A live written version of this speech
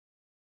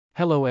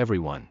Hello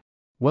everyone.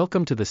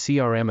 Welcome to the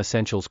CRM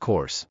Essentials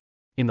course.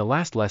 In the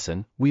last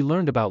lesson, we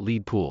learned about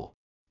lead pool.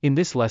 In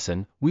this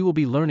lesson, we will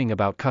be learning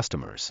about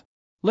customers.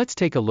 Let's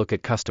take a look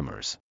at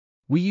customers.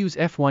 We use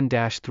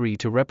F1-3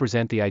 to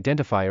represent the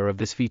identifier of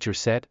this feature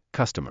set,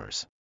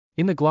 customers.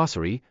 In the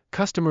glossary,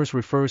 customers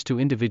refers to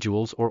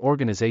individuals or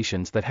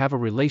organizations that have a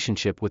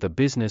relationship with a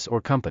business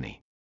or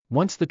company.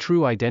 Once the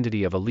true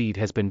identity of a lead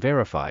has been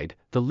verified,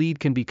 the lead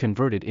can be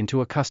converted into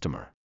a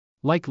customer.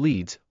 Like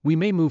leads, we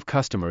may move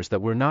customers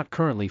that we're not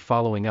currently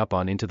following up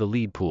on into the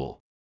lead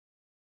pool.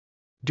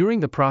 During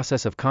the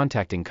process of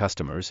contacting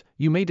customers,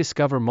 you may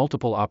discover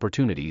multiple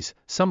opportunities,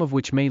 some of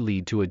which may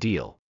lead to a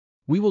deal.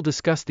 We will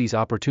discuss these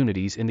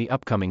opportunities in the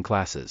upcoming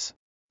classes.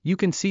 You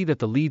can see that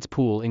the leads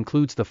pool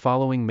includes the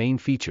following main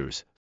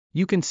features.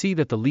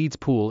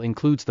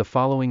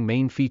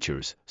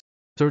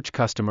 Search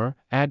customer,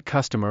 add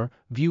customer,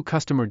 view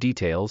customer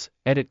details,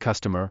 edit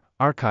customer,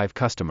 archive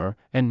customer,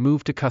 and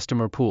move to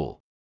customer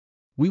pool.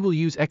 We will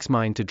use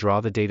Xmine to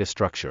draw the data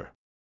structure.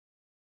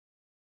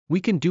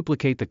 We can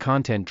duplicate the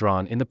content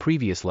drawn in the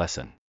previous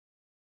lesson.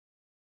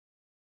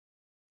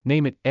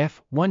 Name it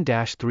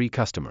F1-3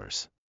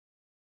 Customers.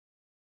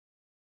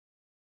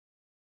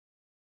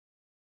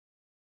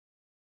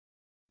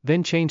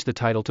 Then change the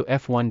title to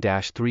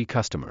F1-3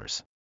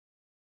 Customers.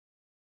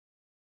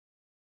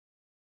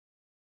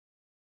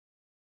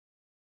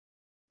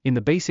 In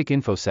the basic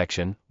info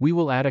section, we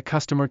will add a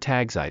customer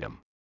tags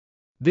item.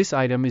 This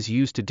item is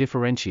used to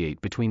differentiate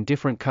between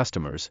different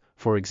customers,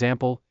 for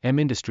example,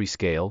 industry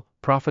scale,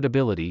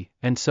 profitability,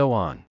 and so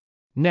on.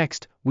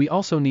 Next, we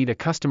also need a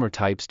customer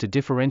types to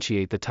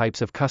differentiate the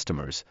types of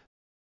customers,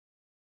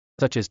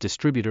 such as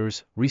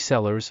distributors,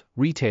 resellers,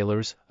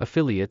 retailers,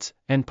 affiliates,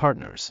 and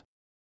partners.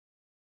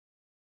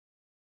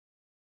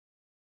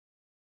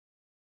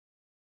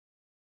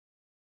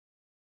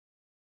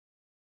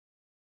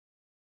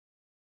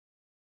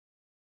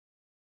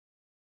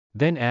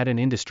 Then add an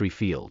industry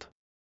field.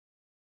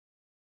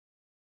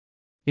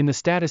 In the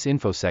status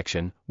info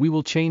section, we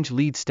will change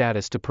lead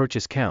status to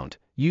purchase count,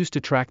 used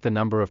to track the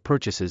number of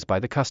purchases by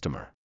the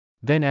customer.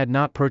 Then add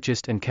not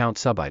purchased and count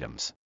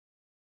subitems.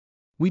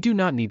 We do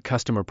not need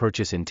customer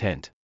purchase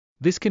intent.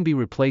 This can be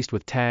replaced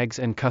with tags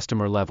and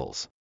customer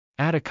levels.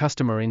 Add a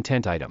customer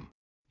intent item.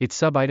 Its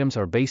subitems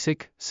are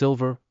basic,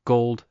 silver,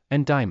 gold,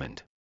 and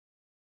diamond.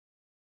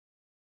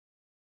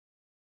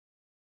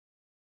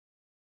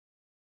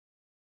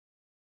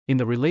 In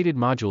the related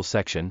modules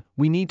section,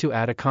 we need to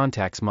add a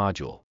contacts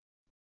module.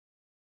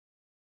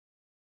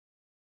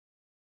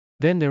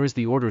 Then there is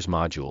the orders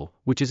module,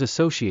 which is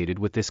associated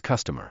with this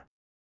customer.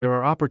 There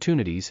are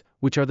opportunities,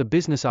 which are the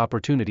business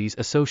opportunities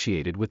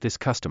associated with this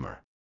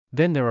customer.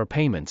 Then there are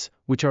payments,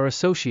 which are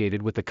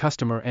associated with the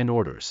customer and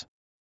orders.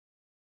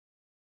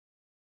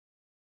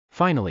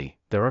 Finally,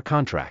 there are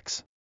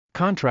contracts.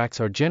 Contracts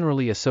are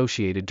generally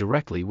associated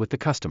directly with the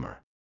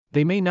customer.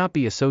 They may not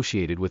be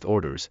associated with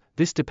orders,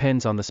 this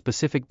depends on the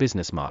specific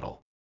business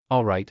model.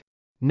 Alright.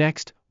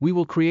 Next, we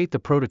will create the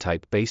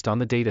prototype based on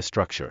the data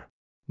structure.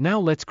 Now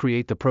let's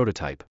create the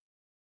prototype.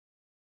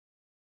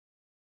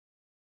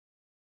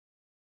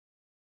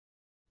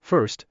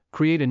 First,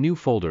 create a new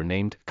folder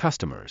named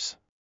Customers.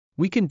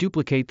 We can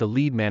duplicate the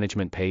lead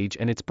management page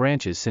and its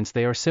branches since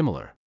they are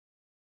similar.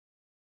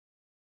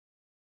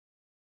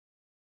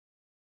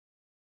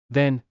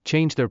 Then,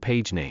 change their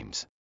page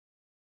names.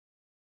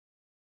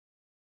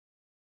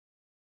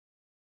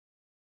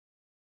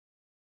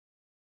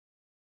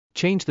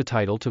 Change the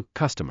title to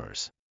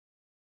Customers.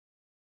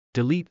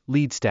 Delete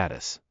lead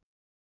status.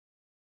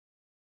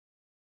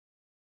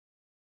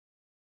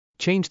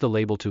 Change the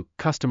label to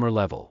Customer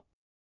Level.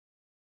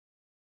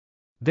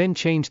 Then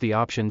change the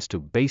options to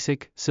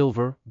Basic,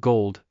 Silver,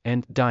 Gold,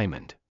 and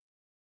Diamond.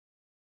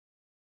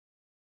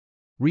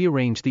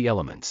 Rearrange the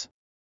elements.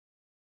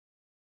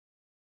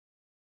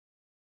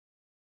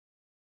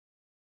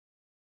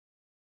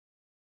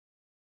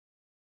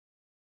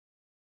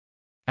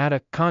 Add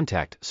a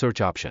Contact search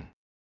option.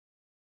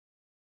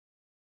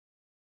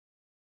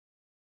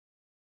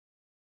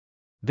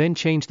 Then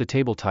change the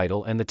table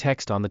title and the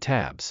text on the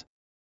tabs.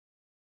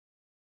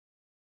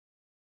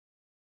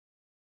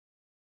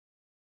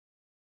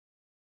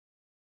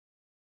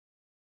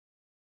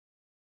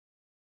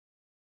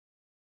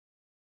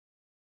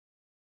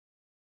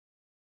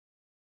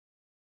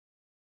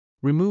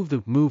 Remove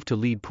the Move to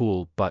Lead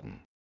Pool button.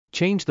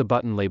 Change the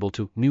button label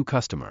to New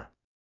Customer.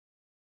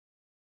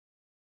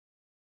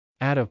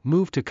 Add a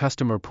Move to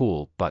Customer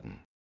Pool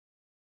button.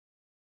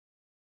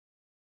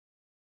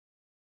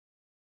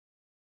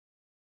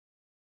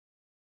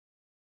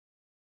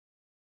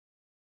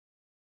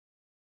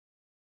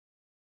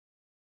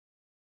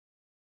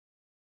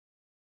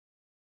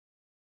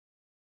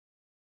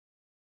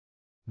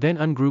 Then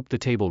ungroup the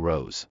table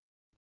rows.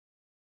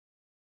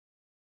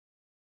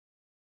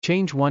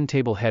 Change one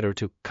table header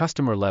to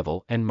Customer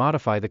Level and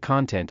modify the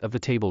content of the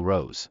table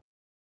rows.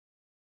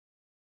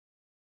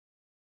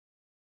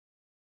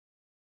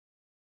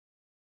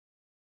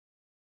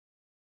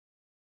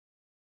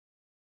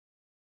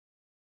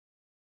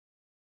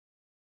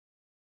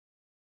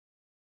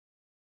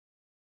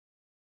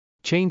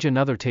 Change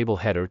another table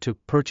header to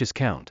Purchase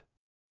Count.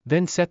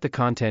 Then set the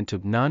content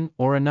to None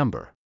or a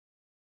number.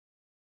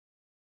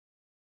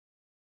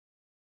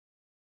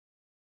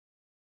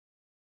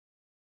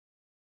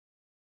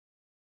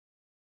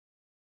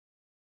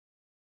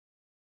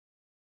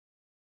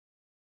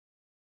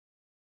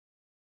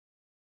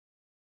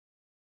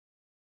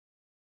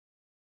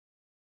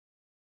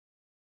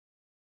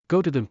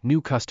 Go to the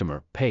New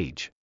Customer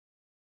page.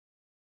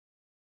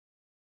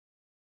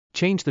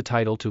 Change the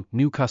title to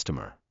New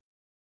Customer.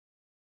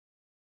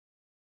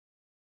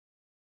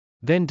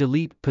 Then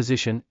delete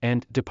Position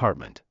and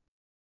Department.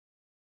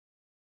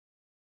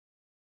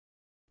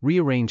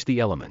 Rearrange the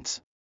elements.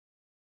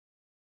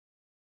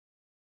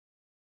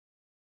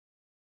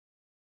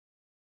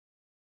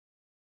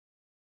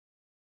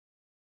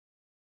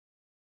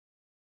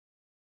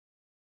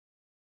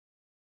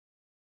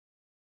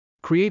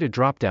 Create a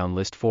drop-down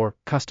list for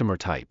Customer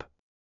Type.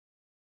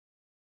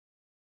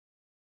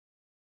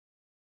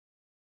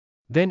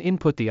 Then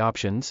input the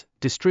options,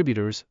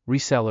 Distributors,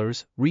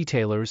 Resellers,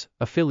 Retailers,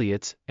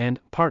 Affiliates, and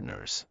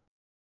Partners.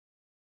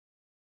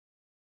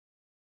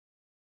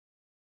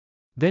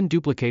 Then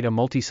duplicate a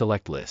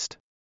multi-select list.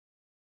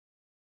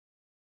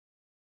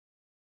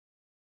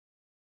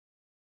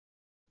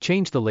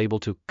 Change the label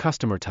to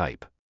Customer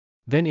Type.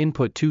 Then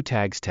input 2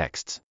 tags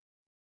texts.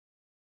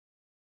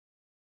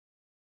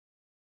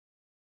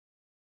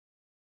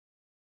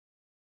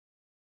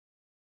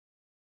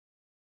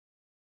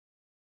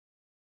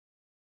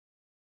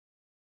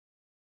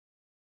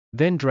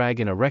 Then drag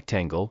in a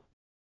rectangle.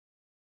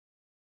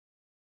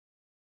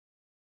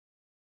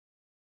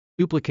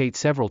 Duplicate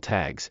several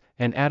tags,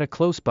 and add a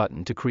close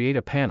button to create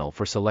a panel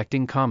for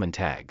selecting common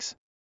tags.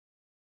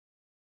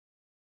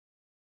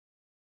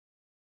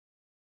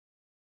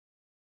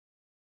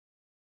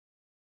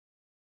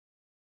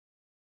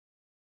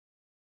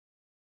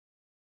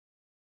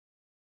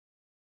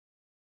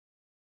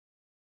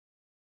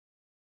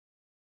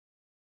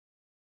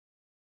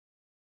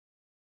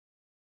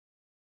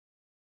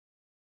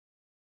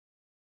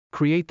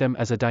 Create them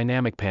as a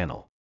dynamic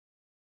panel.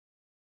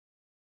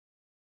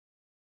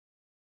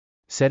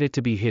 Set it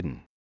to be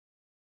hidden.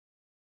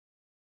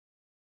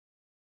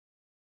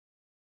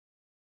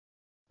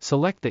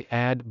 Select the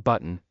Add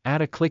button,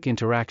 add a click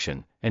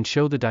interaction, and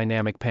show the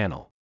dynamic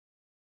panel.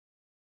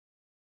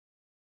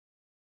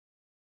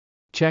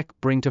 Check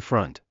Bring to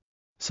Front.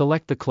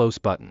 Select the Close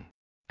button.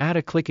 Add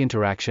a click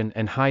interaction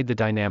and hide the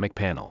dynamic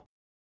panel.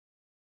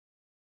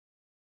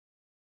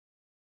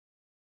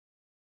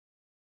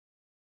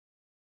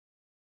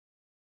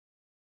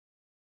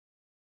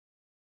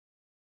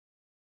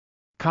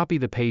 Copy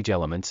the page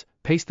elements,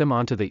 paste them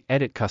onto the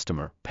Edit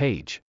Customer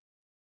page.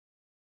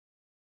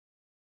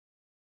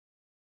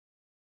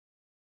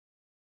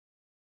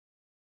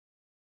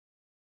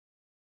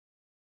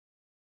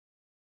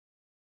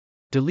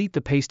 Delete the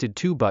pasted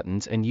 2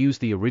 buttons and use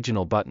the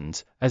original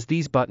buttons, as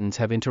these buttons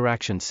have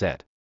interactions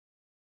set.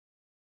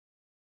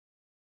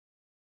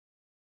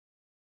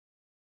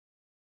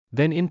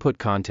 Then input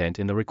content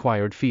in the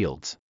required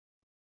fields.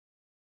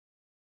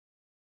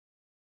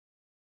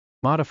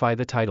 Modify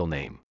the title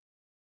name.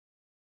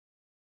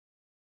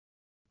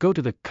 Go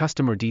to the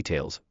Customer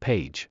Details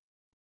page.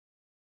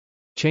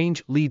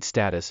 Change Lead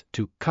Status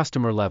to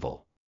Customer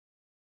Level.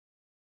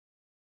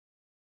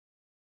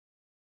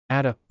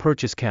 Add a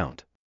Purchase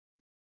Count.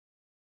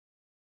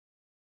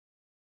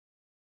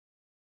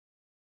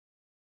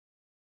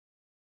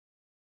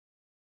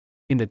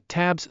 In the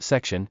Tabs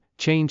section,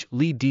 change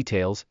Lead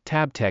Details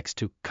tab text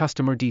to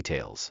Customer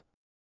Details.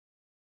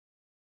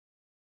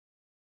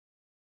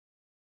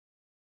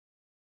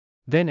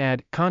 Then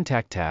add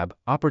Contact tab,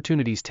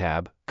 Opportunities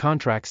tab,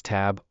 Contracts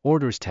tab,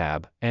 Orders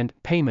tab, and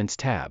Payments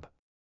tab.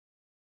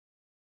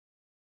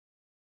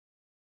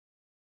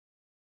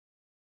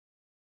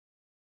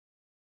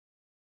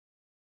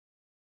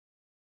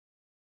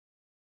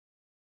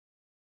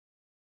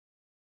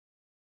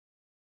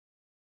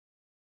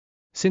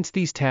 Since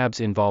these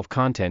tabs involve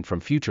content from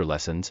future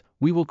lessons,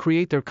 we will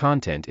create their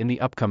content in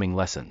the upcoming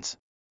lessons.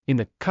 In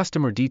the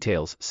Customer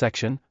Details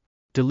section,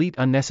 delete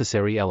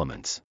unnecessary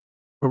elements.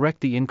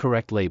 Correct the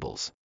incorrect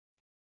labels.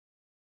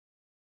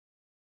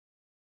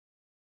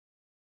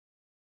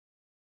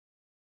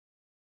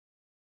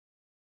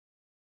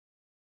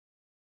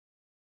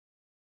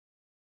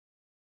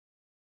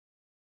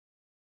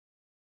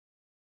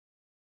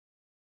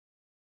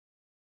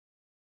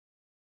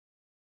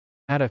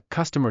 Add a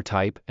customer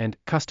type and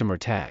customer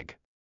tag.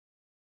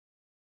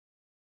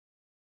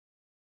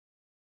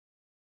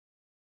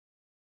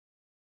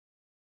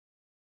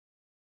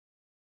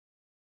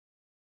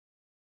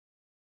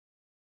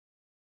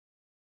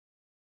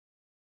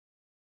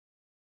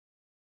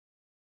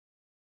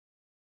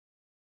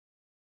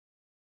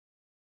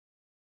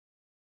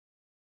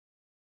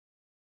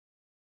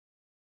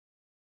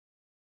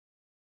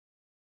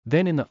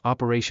 Then in the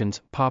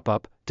Operations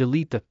pop-up,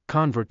 delete the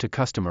Convert to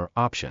Customer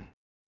option.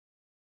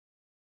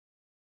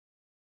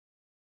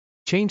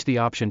 Change the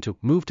option to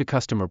Move to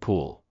Customer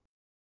Pool.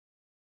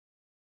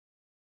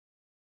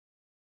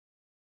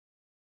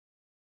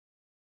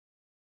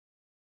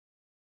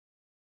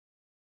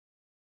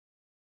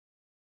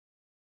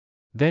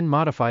 Then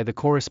modify the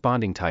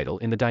corresponding title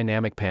in the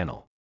dynamic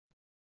panel.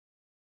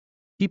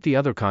 Keep the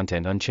other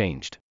content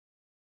unchanged.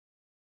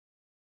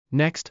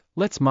 Next,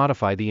 let's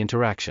modify the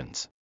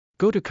interactions.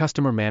 Go to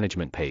Customer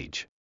Management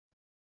page.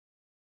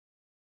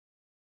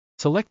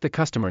 Select the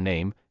customer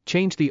name,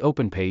 change the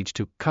open page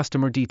to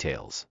Customer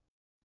Details.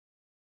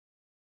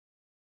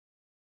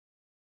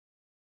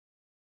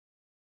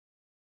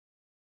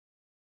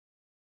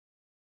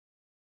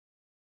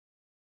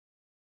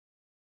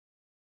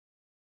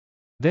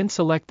 Then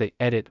select the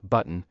Edit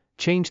button,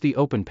 change the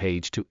open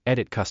page to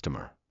Edit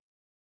Customer.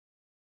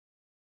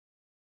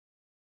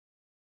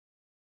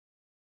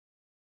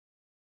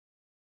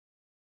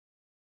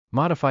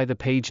 Modify the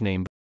page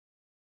name.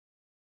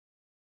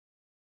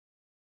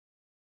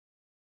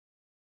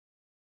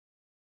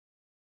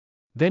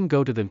 Then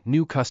go to the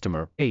New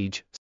Customer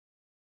page.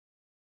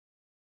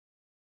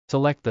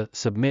 Select the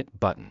Submit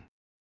button.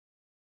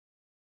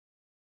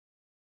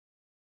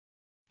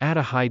 Add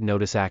a Hide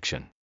Notice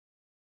action.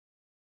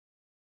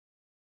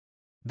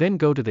 Then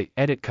go to the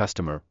Edit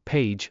Customer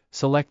page,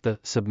 select the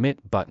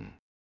Submit button.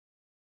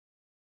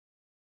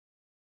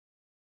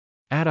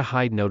 Add a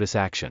Hide Notice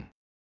action.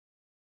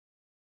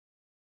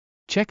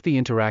 Check the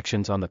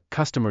interactions on the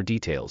Customer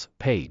Details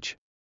page.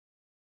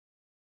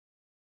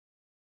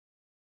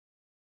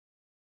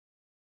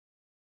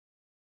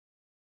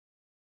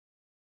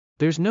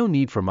 There's no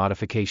need for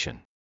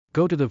modification.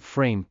 Go to the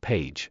Frame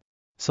page.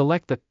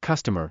 Select the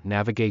Customer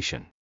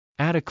Navigation.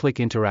 Add a click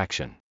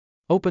interaction.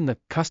 Open the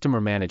Customer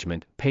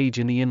Management page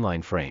in the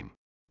inline frame.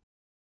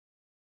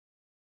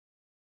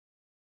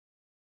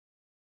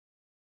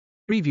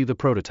 Preview the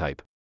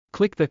prototype.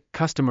 Click the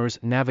Customers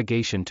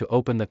Navigation to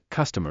open the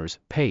Customers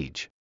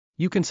page.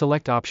 You can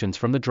select options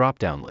from the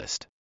drop-down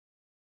list.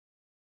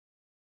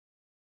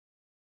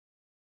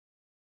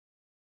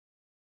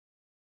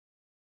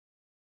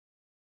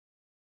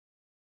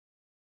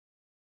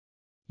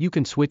 You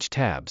can switch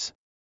tabs.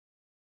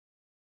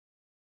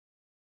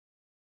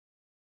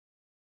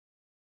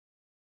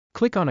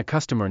 Click on a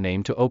customer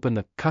name to open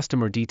the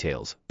Customer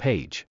Details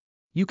page.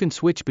 You can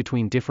switch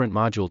between different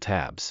module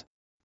tabs.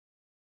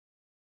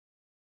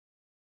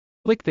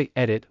 Click the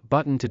Edit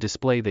button to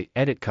display the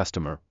Edit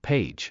Customer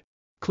page.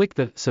 Click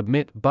the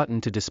Submit button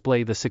to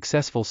display the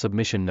successful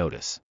submission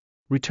notice.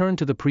 Return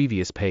to the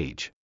previous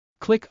page.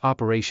 Click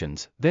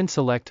Operations, then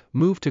select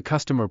Move to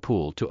Customer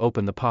Pool to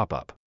open the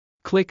pop-up.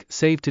 Click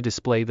Save to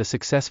display the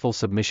successful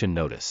submission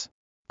notice.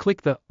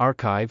 Click the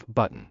Archive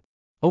button.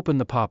 Open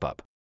the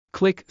pop-up.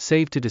 Click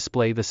Save to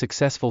display the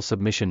successful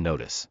submission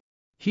notice.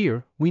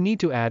 Here, we need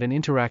to add an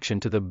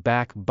interaction to the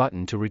Back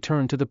button to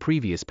return to the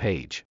previous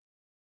page.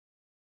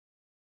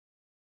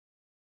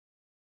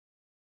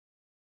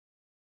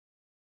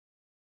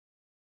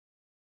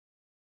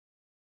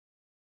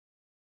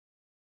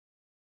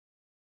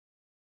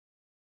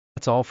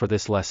 That's all for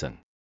this lesson.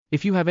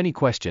 If you have any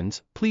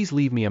questions, please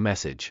leave me a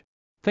message.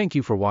 Thank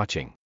you for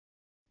watching.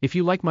 If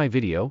you like my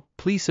video,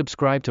 please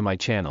subscribe to my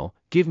channel,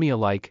 give me a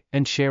like,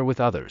 and share with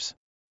others.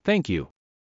 Thank you.